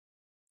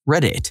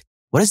Reddit.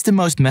 What is the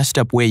most messed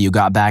up way you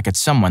got back at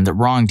someone that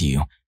wronged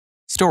you?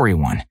 Story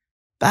 1.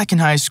 Back in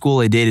high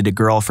school, I dated a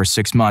girl for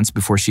 6 months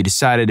before she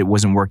decided it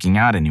wasn't working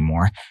out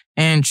anymore,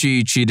 and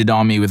she cheated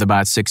on me with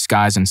about 6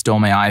 guys and stole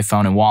my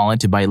iPhone and wallet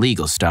to buy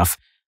illegal stuff.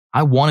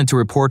 I wanted to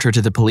report her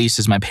to the police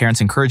as my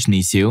parents encouraged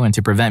me to, and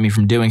to prevent me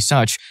from doing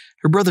such,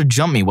 her brother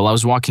jumped me while I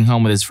was walking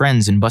home with his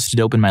friends and busted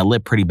open my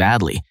lip pretty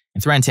badly,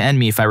 and threatened to end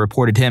me if I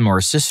reported him or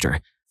his sister.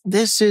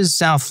 This is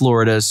South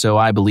Florida, so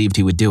I believed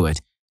he would do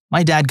it.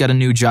 My dad got a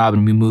new job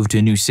and we moved to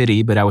a new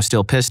city, but I was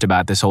still pissed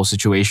about this whole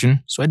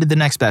situation, so I did the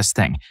next best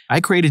thing.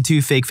 I created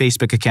 2 fake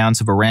Facebook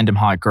accounts of a random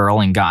hot girl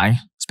and guy,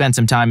 spent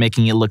some time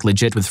making it look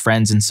legit with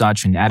friends and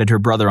such, and added her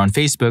brother on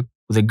Facebook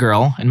with a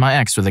girl and my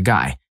ex with a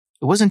guy.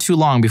 It wasn't too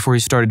long before he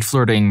started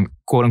flirting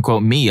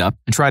quote-unquote me up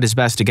and tried his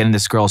best to get in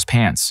this girl's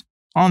pants.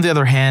 On the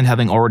other hand,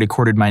 having already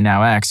courted my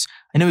now ex,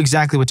 I knew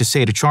exactly what to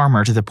say to charm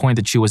her to the point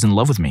that she was in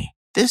love with me.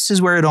 This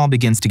is where it all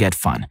begins to get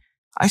fun.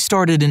 I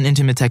started an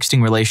intimate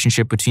texting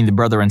relationship between the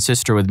brother and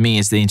sister with me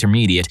as the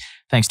intermediate,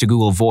 thanks to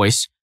Google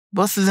Voice.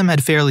 Both of them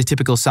had fairly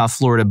typical South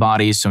Florida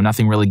bodies, so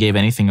nothing really gave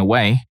anything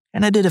away,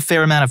 and I did a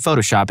fair amount of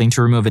photoshopping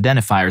to remove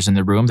identifiers in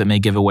the room that may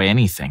give away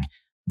anything.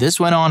 This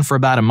went on for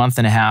about a month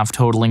and a half,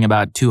 totaling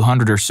about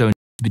 200 or so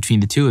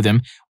between the two of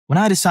them, when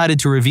I decided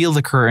to reveal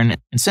the curtain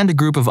and send a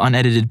group of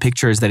unedited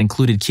pictures that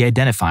included key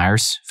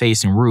identifiers,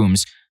 face, and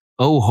rooms.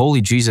 Oh,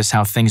 holy Jesus,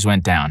 how things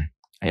went down.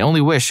 I only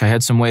wish I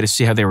had some way to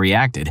see how they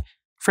reacted.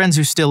 Friends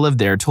who still lived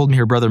there told me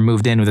her brother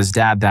moved in with his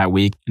dad that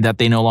week and that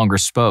they no longer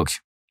spoke.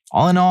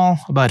 All in all,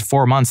 about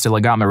 4 months till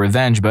I got my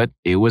revenge, but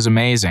it was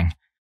amazing.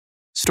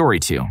 Story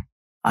 2.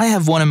 I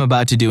have one I'm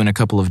about to do in a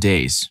couple of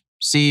days.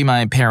 See,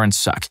 my parents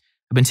suck.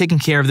 I've been taking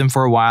care of them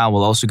for a while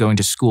also going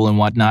to school and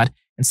whatnot,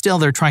 and still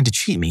they're trying to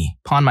cheat me,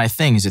 pawn my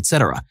things,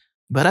 etc.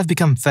 But I've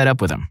become fed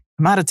up with them.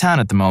 I'm out of town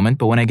at the moment,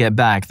 but when I get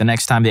back, the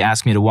next time they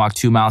ask me to walk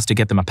 2 miles to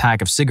get them a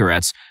pack of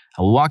cigarettes,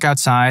 I will walk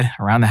outside,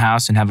 around the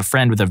house, and have a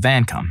friend with a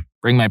van come.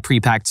 Bring my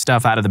pre-packed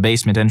stuff out of the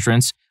basement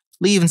entrance,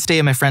 leave and stay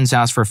at my friend's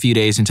house for a few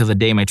days until the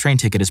day my train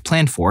ticket is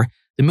planned for,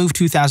 then move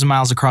 2,000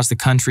 miles across the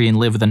country and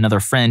live with another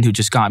friend who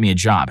just got me a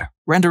job,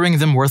 rendering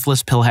them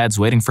worthless pillheads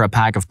waiting for a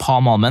pack of Pall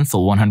Mall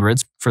menthol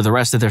 100s for the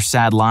rest of their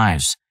sad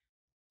lives.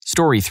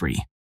 Story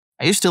 3.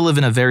 I used to live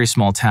in a very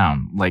small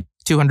town, like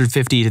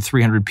 250 to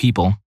 300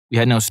 people. We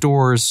had no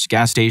stores,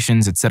 gas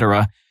stations,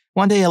 etc.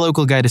 One day a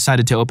local guy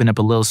decided to open up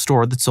a little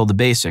store that sold the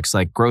basics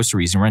like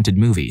groceries and rented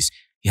movies.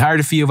 He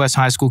hired a few of us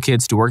high school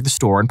kids to work the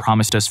store and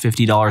promised us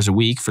 $50 a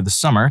week for the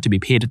summer to be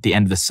paid at the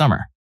end of the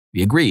summer.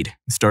 We agreed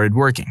and started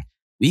working.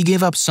 We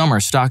gave up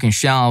summer stocking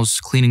shelves,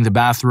 cleaning the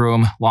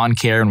bathroom, lawn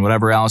care, and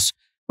whatever else.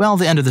 Well,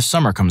 the end of the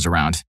summer comes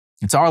around.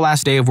 It's our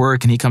last day of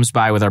work and he comes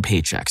by with our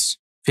paychecks.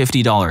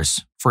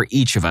 $50 for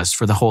each of us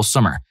for the whole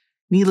summer.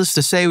 Needless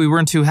to say, we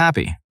weren't too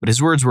happy, but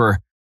his words were,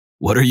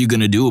 "What are you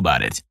gonna do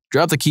about it?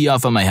 Drop the key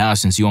off at my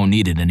house since you won't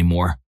need it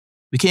anymore."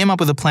 We came up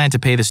with a plan to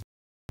pay this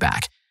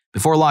back.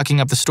 Before locking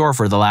up the store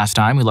for the last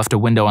time, we left a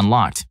window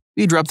unlocked.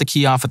 We dropped the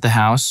key off at the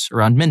house.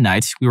 Around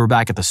midnight, we were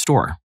back at the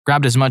store.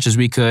 Grabbed as much as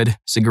we could,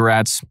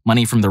 cigarettes,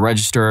 money from the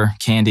register,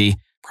 candy,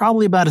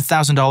 probably about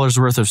 $1,000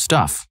 worth of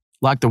stuff.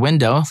 Locked the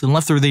window, then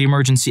left through the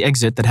emergency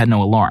exit that had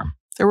no alarm.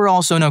 There were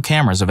also no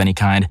cameras of any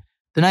kind.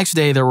 The next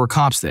day, there were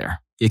cops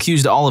there. He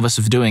accused all of us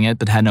of doing it,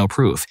 but had no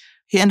proof.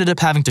 He ended up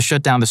having to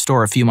shut down the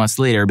store a few months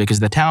later because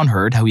the town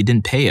heard how he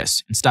didn't pay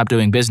us and stopped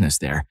doing business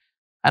there.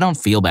 I don't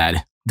feel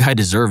bad. Guy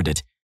deserved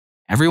it.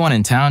 Everyone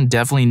in town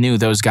definitely knew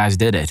those guys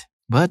did it,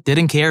 but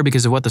didn't care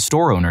because of what the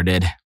store owner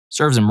did.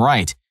 Serves him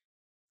right.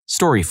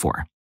 Story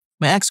 4.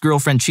 My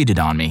ex-girlfriend cheated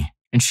on me,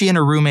 and she and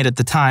her roommate at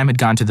the time had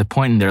gone to the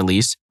point in their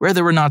lease where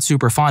they were not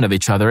super fond of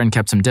each other and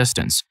kept some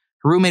distance.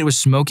 Her roommate was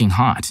smoking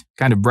hot,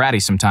 kind of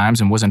bratty sometimes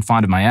and wasn't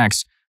fond of my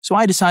ex, so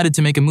I decided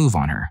to make a move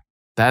on her.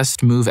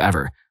 Best move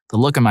ever. The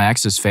look on my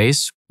ex's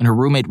face when her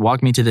roommate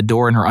walked me to the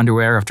door in her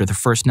underwear after the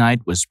first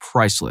night was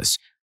priceless.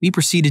 We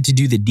proceeded to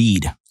do the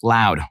deed,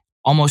 loud,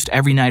 almost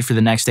every night for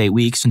the next 8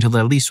 weeks until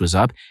their lease was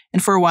up,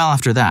 and for a while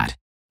after that.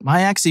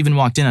 My ex even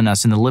walked in on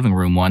us in the living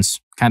room once,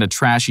 kinda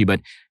trashy,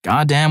 but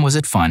goddamn was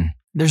it fun.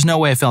 There's no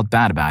way I felt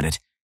bad about it.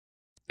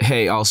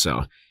 Hey,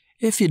 also,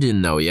 if you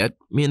didn't know yet,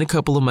 me and a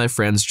couple of my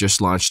friends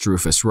just launched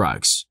Rufus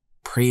Rugs.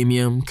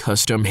 Premium,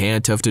 custom,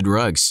 hand-tufted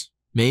rugs.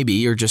 Maybe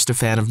you're just a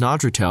fan of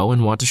Naruto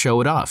and want to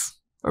show it off.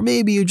 Or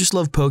maybe you just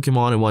love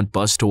Pokemon and want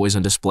buzz toys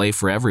on display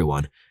for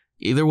everyone.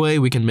 Either way,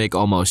 we can make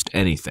almost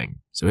anything.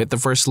 So hit the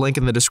first link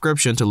in the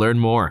description to learn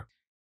more.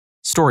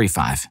 Story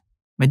 5.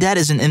 My dad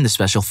isn't in the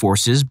special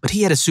forces, but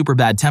he had a super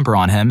bad temper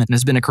on him and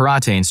has been a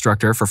karate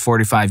instructor for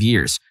 45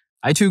 years.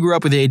 I too grew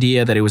up with the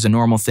idea that it was a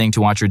normal thing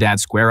to watch your dad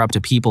square up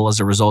to people as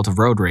a result of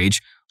road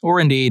rage, or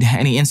indeed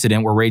any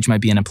incident where rage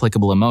might be an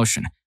applicable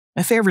emotion.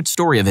 My favorite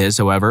story of his,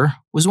 however,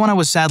 was one I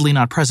was sadly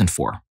not present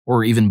for,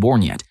 or even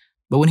born yet.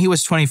 But when he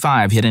was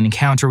 25, he had an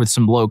encounter with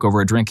some bloke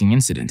over a drinking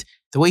incident.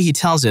 The way he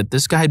tells it,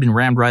 this guy had been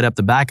rammed right up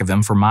the back of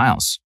him for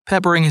miles,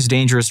 peppering his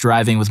dangerous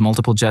driving with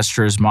multiple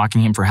gestures,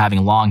 mocking him for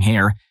having long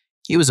hair.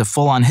 He was a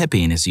full-on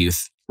hippie in his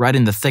youth, right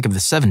in the thick of the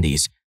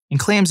 70s, and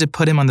claims it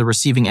put him on the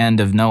receiving end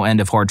of no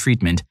end of hard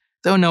treatment.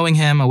 Though knowing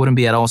him, I wouldn't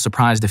be at all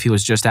surprised if he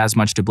was just as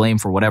much to blame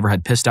for whatever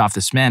had pissed off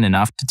this man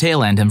enough to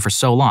tail-end him for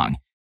so long.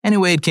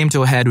 Anyway, it came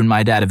to a head when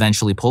my dad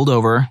eventually pulled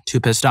over, too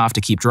pissed off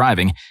to keep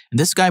driving, and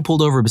this guy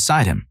pulled over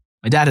beside him.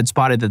 My dad had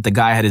spotted that the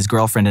guy had his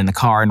girlfriend in the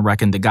car and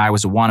reckoned the guy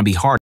was a wannabe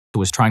hard who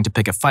was trying to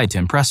pick a fight to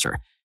impress her.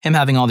 Him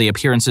having all the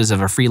appearances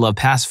of a free-love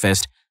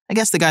pacifist, I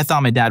guess the guy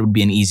thought my dad would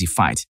be an easy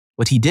fight.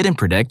 What he didn't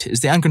predict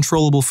is the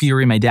uncontrollable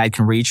fury my dad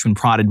can reach when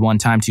prodded one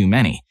time too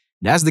many.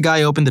 And as the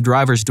guy opened the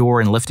driver's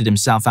door and lifted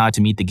himself out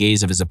to meet the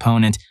gaze of his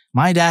opponent,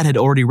 my dad had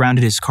already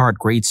rounded his car at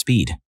great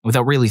speed.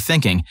 Without really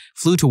thinking,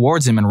 flew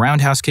towards him and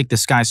roundhouse kicked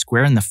this guy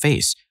square in the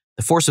face.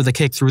 The force of the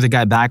kick threw the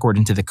guy backward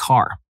into the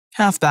car,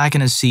 half back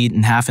in his seat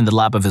and half in the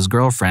lap of his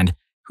girlfriend,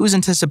 whose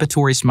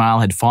anticipatory smile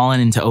had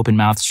fallen into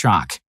open-mouthed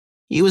shock.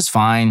 He was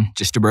fine,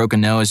 just a broken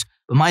nose,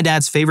 but my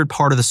dad's favorite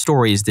part of the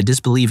story is the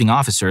disbelieving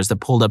officers that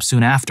pulled up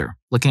soon after,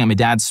 looking at my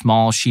dad's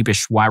small,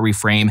 sheepish, wiry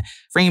frame,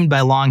 framed by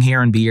long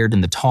hair and beard,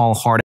 and the tall,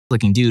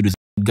 hard-looking dude with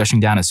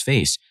gushing down his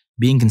face,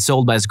 being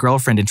consoled by his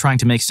girlfriend and trying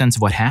to make sense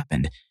of what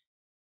happened.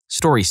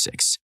 Story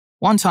 6.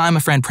 One time,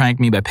 a friend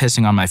pranked me by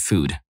pissing on my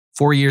food.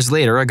 4 years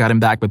later, I got him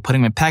back by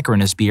putting my pecker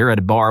in his beer at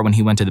a bar when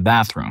he went to the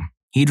bathroom.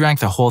 He drank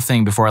the whole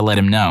thing before I let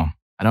him know.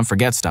 I don't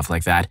forget stuff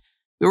like that.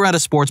 We were at a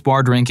sports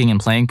bar drinking and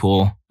playing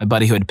pool. My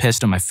buddy who had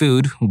pissed on my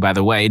food, who by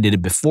the way did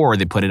it before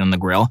they put it on the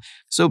grill,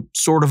 so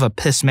sort of a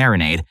piss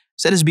marinade,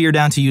 set his beer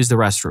down to use the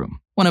restroom.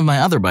 One of my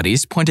other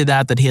buddies pointed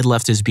out that he had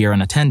left his beer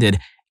unattended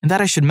and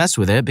that I should mess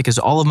with it because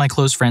all of my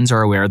close friends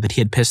are aware that he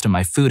had pissed on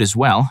my food as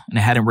well and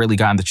I hadn't really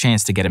gotten the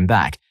chance to get him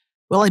back.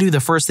 Well, I do the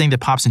first thing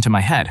that pops into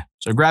my head.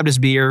 So I grabbed his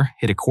beer,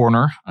 hit a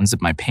corner,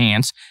 unzipped my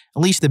pants,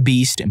 unleashed the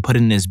beast, and put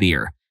it in his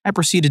beer. I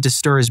proceeded to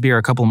stir his beer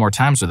a couple more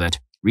times with it,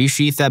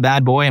 resheathed that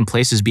bad boy, and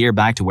placed his beer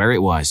back to where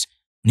it was.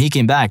 When he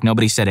came back,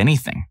 nobody said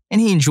anything,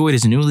 and he enjoyed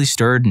his newly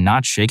stirred,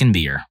 not shaken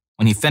beer.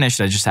 When he finished,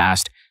 I just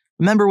asked,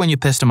 "Remember when you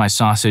pissed on my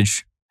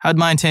sausage? How'd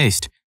mine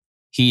taste?"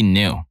 He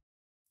knew.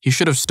 He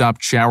should have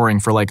stopped showering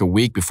for like a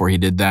week before he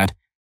did that.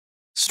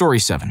 Story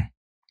 7.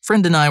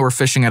 Friend and I were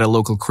fishing at a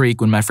local creek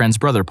when my friend's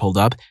brother pulled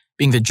up.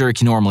 Being the jerk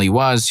he normally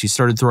was, he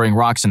started throwing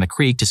rocks in the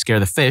creek to scare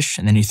the fish,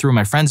 and then he threw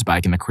my friend's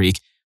bike in the creek.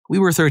 We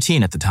were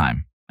 13 at the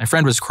time. My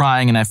friend was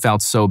crying and I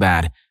felt so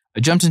bad. I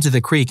jumped into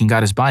the creek and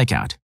got his bike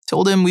out.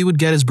 Told him we would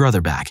get his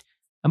brother back.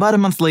 About a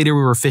month later,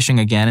 we were fishing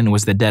again and it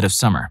was the dead of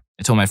summer.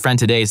 I told my friend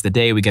today is the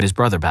day we get his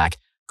brother back.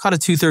 Caught a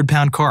 2/3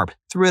 pound carp,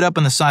 threw it up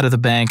on the side of the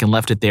bank and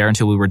left it there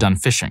until we were done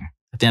fishing.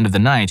 At the end of the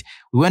night,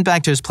 we went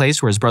back to his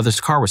place where his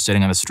brother's car was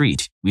sitting on the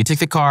street. We took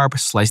the carp,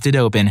 sliced it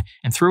open,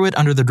 and threw it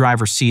under the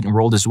driver's seat and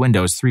rolled his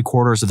windows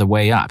 3/4 of the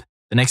way up.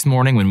 The next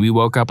morning when we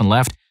woke up and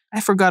left, I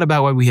forgot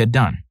about what we had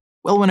done.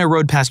 Well, when I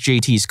rode past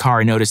JT's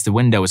car, I noticed the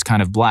window was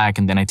kind of black,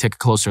 and then I took a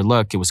closer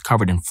look. It was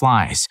covered in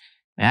flies.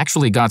 I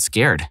actually got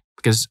scared,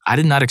 because I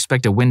did not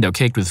expect a window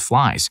caked with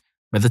flies.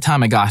 By the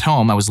time I got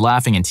home, I was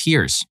laughing in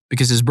tears,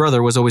 because his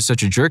brother was always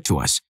such a jerk to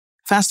us.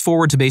 Fast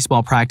forward to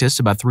baseball practice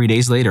about 3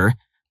 days later.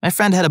 My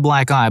friend had a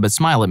black eye but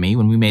smiled at me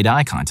when we made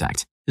eye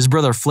contact. His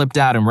brother flipped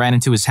out and ran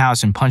into his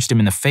house and punched him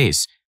in the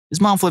face. His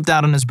mom flipped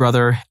out on his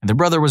brother, and the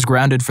brother was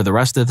grounded for the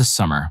rest of the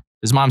summer.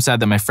 His mom said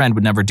that my friend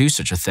would never do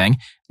such a thing,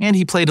 and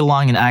he played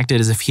along and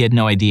acted as if he had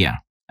no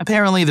idea.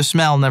 Apparently, the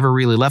smell never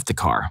really left the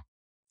car.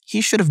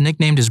 He should have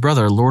nicknamed his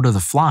brother Lord of the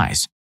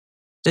Flies.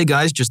 Hey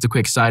guys, just a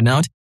quick side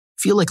note.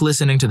 If you like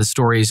listening to the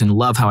stories and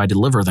love how I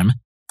deliver them,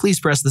 please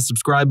press the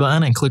subscribe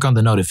button and click on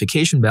the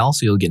notification bell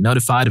so you'll get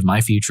notified of my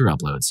future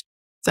uploads.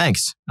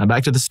 Thanks. Now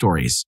back to the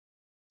stories.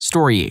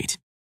 Story 8.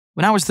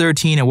 When I was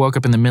 13, I woke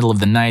up in the middle of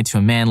the night to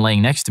a man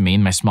laying next to me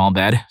in my small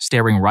bed,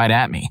 staring right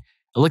at me.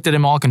 I looked at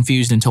him all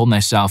confused and told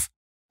myself,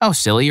 "Oh,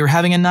 silly, you're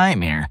having a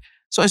nightmare."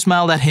 So I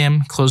smiled at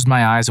him, closed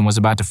my eyes, and was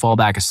about to fall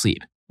back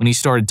asleep. When he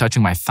started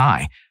touching my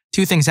thigh,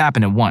 2 things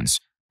happened at once.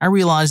 I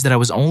realized that I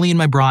was only in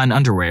my bra and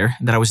underwear,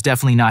 and that I was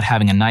definitely not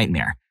having a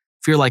nightmare.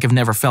 Fear like I've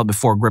never felt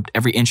before gripped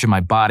every inch of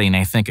my body, and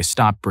I think I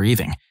stopped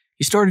breathing.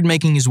 He started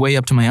making his way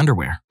up to my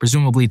underwear,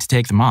 presumably to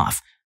take them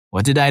off.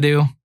 What did I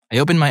do? I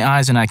opened my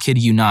eyes and I kid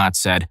you not,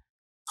 said,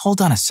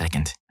 "Hold on a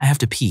second, I have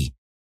to pee."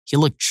 He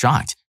looked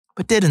shocked,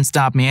 but didn't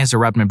stop me as I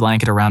wrapped my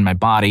blanket around my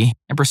body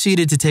and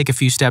proceeded to take a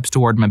few steps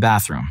toward my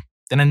bathroom.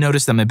 Then I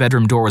noticed that my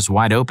bedroom door was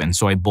wide open,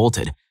 so I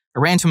bolted. I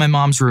ran to my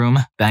mom's room,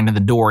 banged on the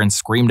door, and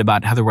screamed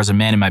about how there was a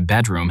man in my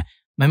bedroom.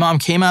 My mom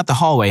came out the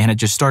hallway and had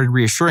just started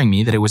reassuring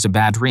me that it was a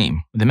bad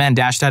dream. The man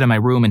dashed out of my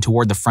room and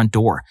toward the front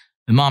door.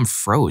 My mom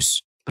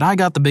froze, but I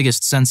got the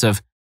biggest sense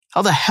of,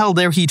 how the hell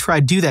dare he try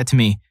to do that to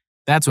me?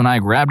 That's when I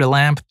grabbed a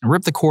lamp and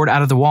ripped the cord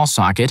out of the wall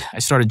socket. I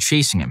started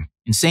chasing him,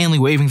 insanely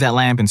waving that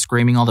lamp and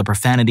screaming all the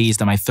profanities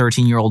that my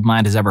 13-year-old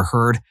mind has ever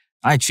heard.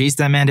 I chased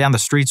that man down the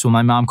streets when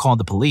my mom called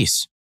the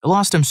police. I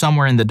lost him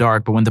somewhere in the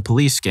dark, but when the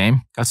police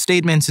came, got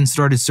statements and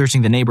started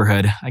searching the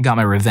neighborhood, I got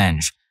my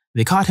revenge.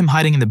 They caught him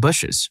hiding in the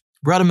bushes,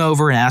 brought him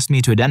over and asked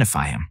me to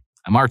identify him.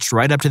 I marched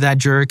right up to that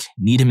jerk,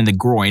 kneed him in the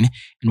groin,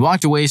 and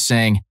walked away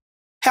saying,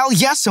 "Hell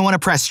yes, I want to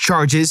press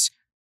charges."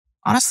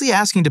 Honestly,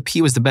 asking to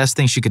pee was the best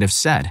thing she could have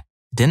said.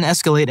 It didn't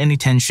escalate any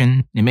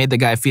tension. It made the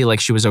guy feel like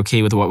she was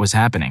okay with what was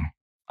happening.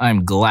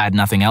 I'm glad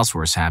nothing else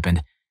worse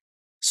happened.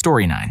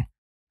 Story 9.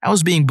 I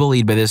was being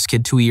bullied by this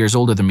kid 2 years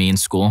older than me in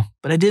school,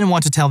 but I didn't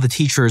want to tell the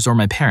teachers or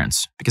my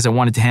parents because I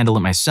wanted to handle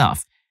it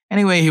myself.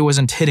 Anyway, he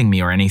wasn't hitting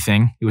me or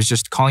anything. He was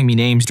just calling me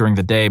names during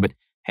the day, but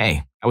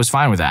hey, I was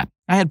fine with that.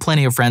 I had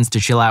plenty of friends to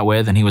chill out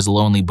with, and he was a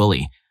lonely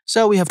bully.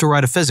 So we have to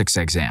write a physics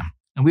exam.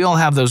 And we all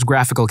have those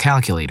graphical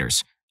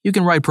calculators. You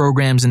can write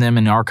programs in them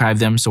and archive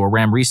them so a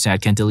RAM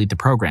reset can't delete the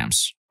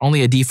programs.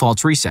 Only a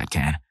default reset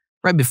can.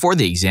 Right before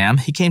the exam,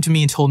 he came to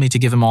me and told me to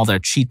give him all the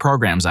cheat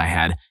programs I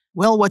had.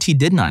 Well, what he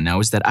did not know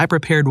is that I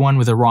prepared one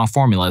with the wrong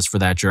formulas for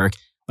that jerk.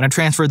 When I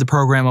transferred the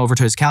program over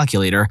to his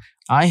calculator,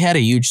 I had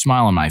a huge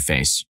smile on my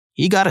face.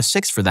 He got a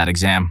 6 for that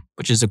exam,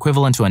 which is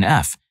equivalent to an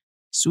F.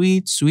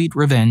 Sweet, sweet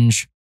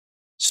revenge.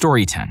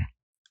 Story 10.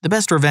 The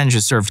best revenge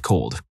is served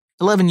cold.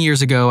 11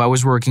 years ago, I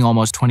was working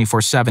almost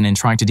 24/7 and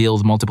trying to deal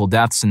with multiple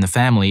deaths in the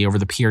family over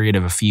the period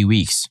of a few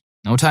weeks.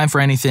 No time for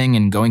anything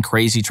and going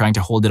crazy trying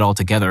to hold it all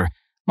together.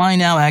 My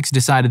now ex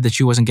decided that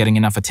she wasn't getting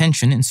enough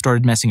attention and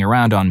started messing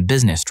around on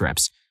business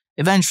trips.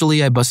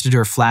 Eventually, I busted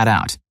her flat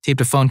out,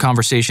 taped a phone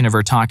conversation of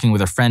her talking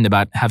with a friend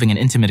about having an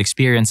intimate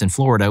experience in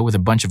Florida with a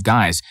bunch of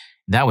guys.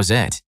 That was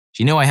it.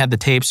 She knew I had the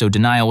tape, so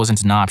denial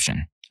wasn't an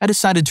option. I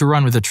decided to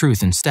run with the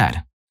truth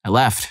instead. I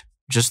left.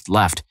 Just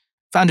left.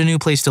 Found a new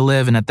place to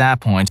live, and at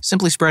that point,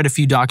 simply spread a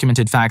few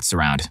documented facts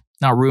around.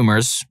 Not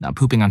rumors, not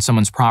pooping on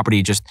someone's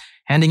property, just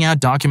handing out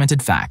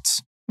documented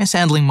facts.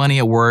 Mishandling money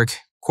at work,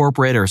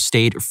 corporate or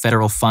state or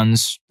federal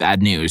funds,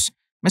 bad news.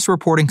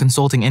 Misreporting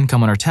consulting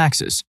income on her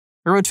taxes.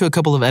 I wrote to a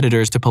couple of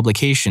editors to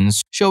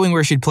publications showing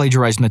where she'd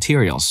plagiarized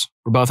materials.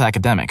 We're both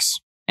academics.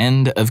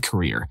 End of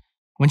career.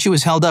 When she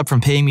was held up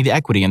from paying me the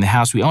equity in the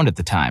house we owned at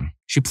the time,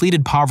 she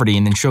pleaded poverty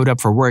and then showed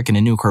up for work in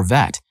a new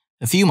Corvette.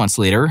 A few months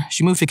later,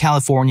 she moved to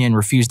California and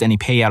refused any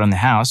payout on the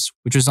house,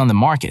 which was on the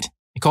market.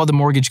 I called the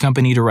mortgage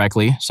company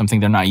directly, something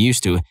they're not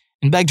used to,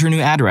 and begged her new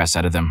address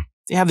out of them.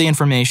 They have the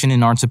information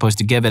and aren't supposed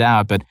to give it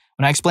out, but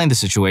when I explained the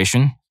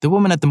situation, the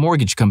woman at the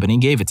mortgage company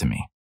gave it to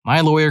me.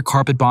 My lawyer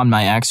carpet-bombed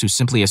my ex, who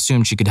simply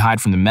assumed she could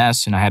hide from the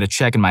mess, and I had a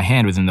check in my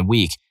hand within the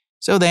week.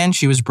 So then,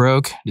 she was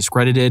broke,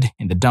 discredited,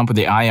 in the dump with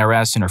the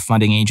IRS and her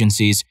funding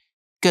agencies.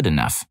 Good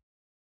enough.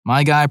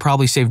 My guy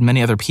probably saved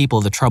many other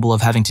people the trouble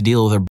of having to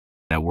deal with her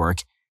at work.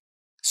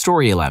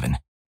 Story 11.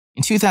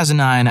 In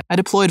 2009, I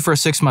deployed for a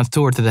 6-month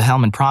tour to the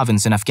Helmand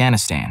province in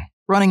Afghanistan.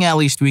 Running at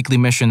least weekly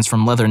missions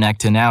from Leatherneck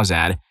to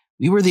Nowzad,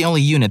 we were the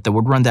only unit that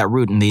would run that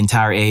route in the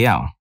entire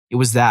AO. It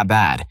was that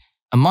bad.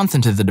 A month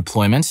into the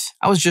deployment,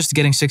 I was just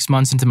getting 6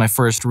 months into my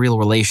first real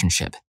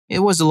relationship. It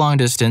was a long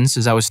distance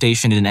as I was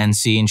stationed in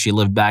NC and she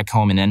lived back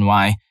home in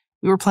NY.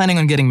 We were planning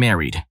on getting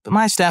married, but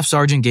my staff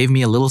sergeant gave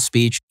me a little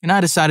speech and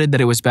I decided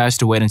that it was best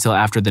to wait until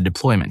after the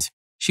deployment.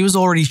 She was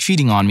already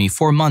cheating on me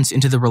 4 months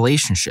into the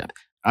relationship.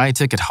 I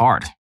took it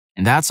hard.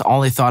 And that's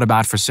all I thought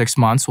about for 6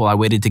 months while I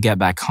waited to get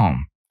back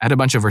home. I had a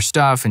bunch of her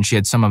stuff and she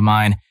had some of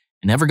mine.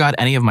 I never got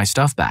any of my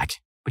stuff back.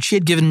 But she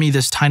had given me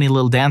this tiny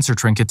little dancer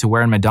trinket to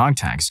wear in my dog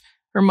tags.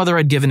 Her mother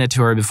had given it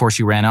to her before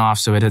she ran off,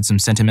 so it had some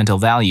sentimental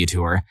value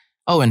to her.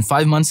 Oh, and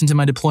 5 months into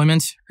my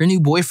deployment, her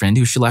new boyfriend,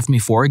 who she left me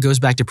for, goes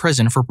back to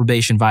prison for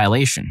probation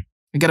violation.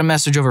 I got a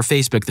message over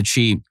Facebook that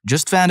she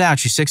just found out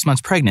she's 6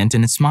 months pregnant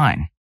and it's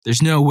mine.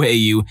 There's no way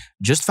you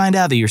just find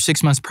out that you're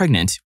 6 months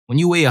pregnant when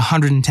you weigh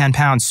 110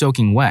 pounds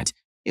soaking wet.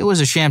 It was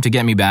a sham to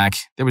get me back.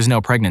 There was no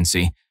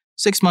pregnancy.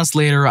 6 months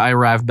later, I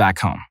arrived back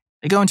home.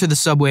 I go into the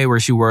subway where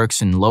she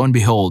works, and lo and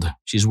behold,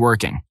 she's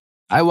working.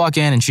 I walk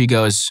in and she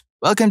goes,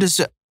 "Welcome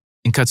to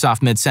and cuts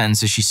off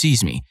mid-sentence as she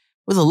sees me,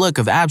 with a look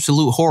of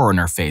absolute horror on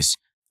her face.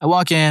 I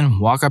walk in,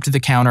 walk up to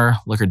the counter,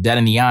 look her dead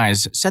in the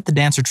eyes, set the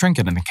dancer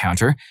trinket on the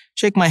counter,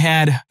 shake my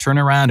head, turn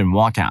around, and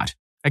walk out.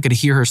 I could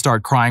hear her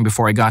start crying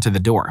before I got to the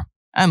door.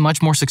 I'm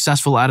much more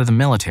successful out of the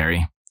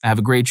military. I have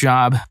a great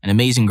job, an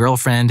amazing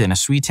girlfriend, and a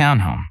sweet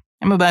townhome.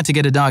 I'm about to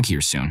get a dog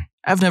here soon.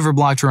 I've never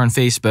blocked her on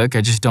Facebook,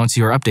 I just don't see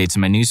her updates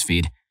in my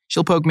newsfeed.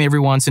 She'll poke me every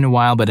once in a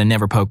while, but I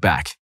never poke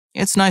back.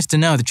 It's nice to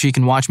know that she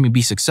can watch me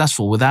be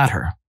successful without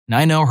her. And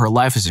I know her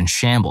life is in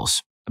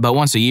shambles. About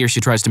once a year, she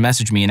tries to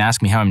message me and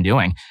ask me how I'm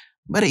doing,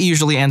 but it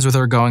usually ends with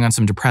her going on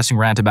some depressing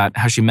rant about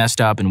how she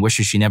messed up and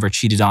wishes she never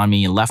cheated on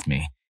me and left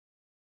me.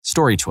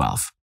 Story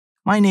 12.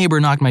 My neighbor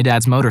knocked my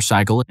dad's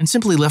motorcycle and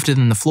simply left it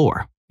on the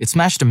floor. It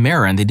smashed a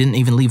mirror and they didn't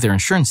even leave their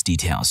insurance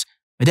details.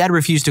 My dad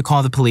refused to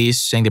call the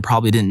police, saying they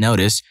probably didn't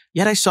notice,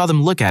 yet I saw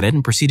them look at it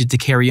and proceeded to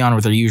carry on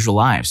with their usual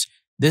lives.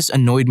 This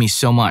annoyed me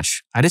so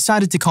much. I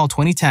decided to call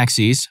 20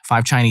 taxis,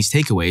 5 Chinese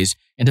takeaways,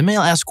 and a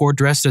male escort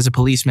dressed as a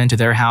policeman to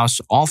their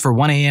house, all for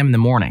 1 a.m. in the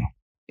morning.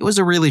 It was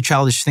a really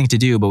childish thing to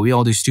do, but we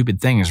all do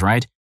stupid things,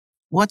 right?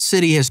 What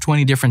city has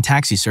 20 different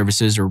taxi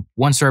services or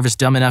one service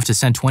dumb enough to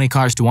send 20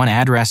 cars to one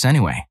address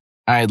anyway?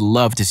 I'd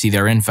love to see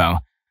their info.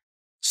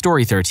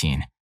 Story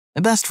 13.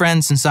 My best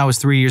friend since I was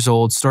 3 years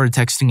old started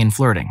texting and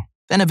flirting,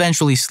 then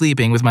eventually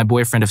sleeping with my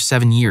boyfriend of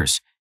 7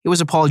 years. He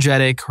was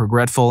apologetic,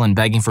 regretful, and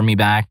begging for me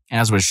back,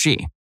 as was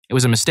she. It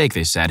was a mistake,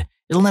 they said.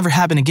 It'll never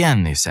happen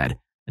again, they said,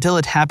 until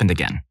it happened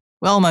again.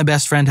 Well, my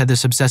best friend had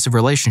this obsessive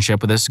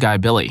relationship with this guy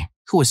Billy,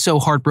 who was so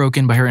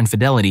heartbroken by her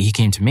infidelity he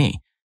came to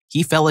me.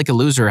 He felt like a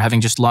loser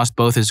having just lost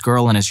both his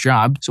girl and his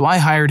job, so I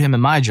hired him at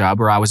my job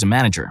where I was a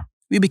manager.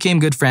 We became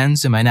good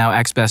friends and my now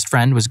ex-best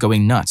friend was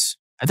going nuts.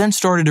 I then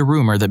started a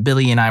rumor that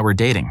Billy and I were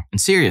dating, and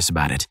serious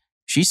about it.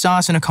 She saw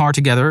us in a car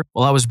together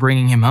while I was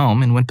bringing him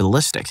home and went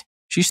ballistic.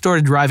 She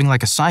started driving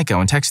like a psycho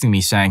and texting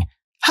me saying,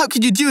 "How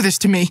could you do this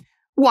to me?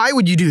 Why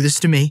would you do this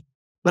to me?"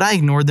 But I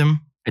ignored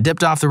them. I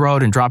dipped off the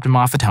road and dropped him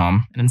off at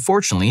home, and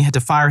unfortunately had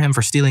to fire him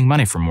for stealing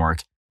money from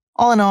work.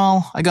 All in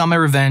all, I got my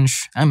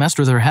revenge. I messed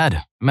with her head.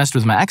 I messed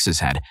with my ex's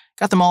head.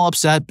 Got them all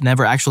upset, but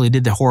never actually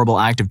did the horrible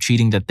act of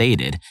cheating that they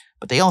did.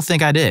 But they all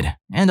think I did,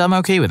 and I'm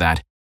okay with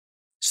that.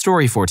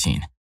 Story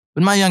 14.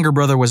 When my younger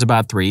brother was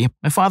about 3,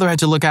 my father had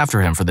to look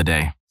after him for the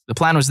day. The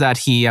plan was that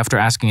he, after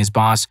asking his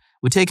boss,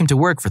 would take him to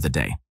work for the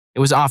day. It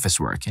was office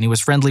work, and he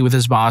was friendly with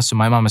his boss, so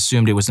my mom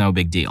assumed it was no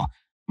big deal.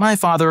 My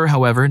father,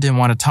 however, didn't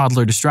want a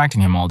toddler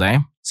distracting him all day,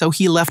 so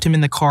he left him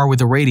in the car with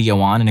the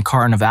radio on and a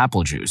carton of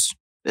apple juice.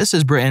 This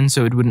is Britain,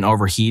 so it wouldn't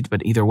overheat,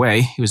 but either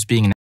way, he was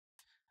being an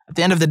At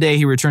the end of the day,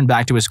 he returned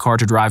back to his car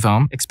to drive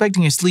home,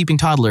 expecting a sleeping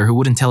toddler who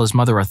wouldn't tell his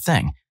mother a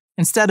thing.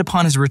 Instead,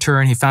 upon his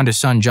return, he found his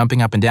son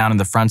jumping up and down in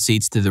the front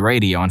seats to the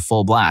radio on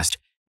full blast,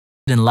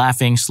 then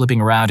laughing,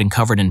 slipping around, and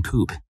covered in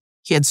poop.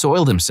 He had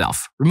soiled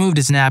himself, removed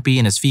his nappy,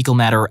 and his fecal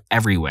matter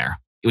everywhere.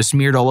 It was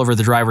smeared all over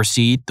the driver's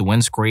seat, the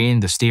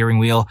windscreen, the steering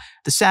wheel,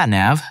 the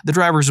sat-nav, the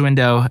driver's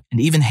window, and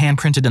even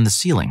hand-printed on the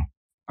ceiling.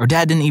 Our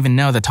dad didn't even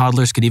know that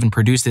toddlers could even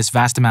produce this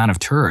vast amount of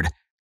turd.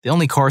 The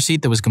only car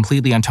seat that was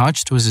completely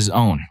untouched was his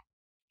own.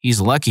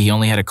 He's lucky he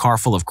only had a car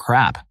full of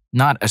crap,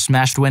 not a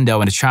smashed window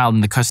and a child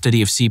in the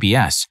custody of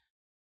CPS.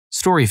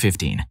 Story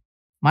 15.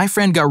 My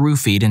friend got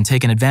roofied and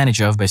taken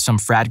advantage of by some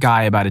frat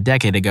guy about a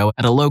decade ago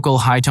at a local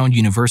high-toned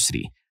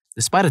university.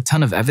 Despite a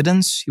ton of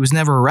evidence, he was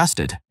never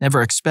arrested,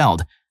 never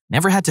expelled,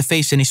 never had to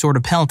face any sort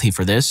of penalty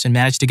for this, and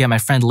managed to get my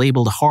friend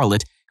labeled a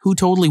harlot who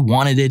totally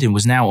wanted it and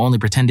was now only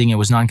pretending it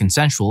was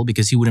non-consensual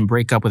because he wouldn't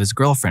break up with his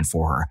girlfriend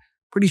for her.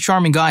 Pretty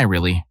charming guy,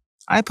 really.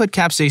 I put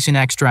capsaicin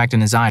extract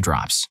in his eye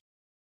drops.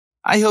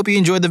 I hope you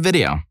enjoyed the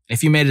video.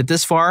 If you made it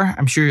this far,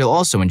 I'm sure you'll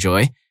also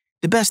enjoy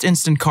the best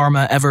instant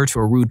karma ever to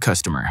a rude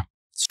customer.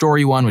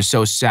 Story 1 was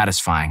so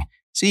satisfying.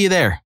 See you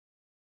there.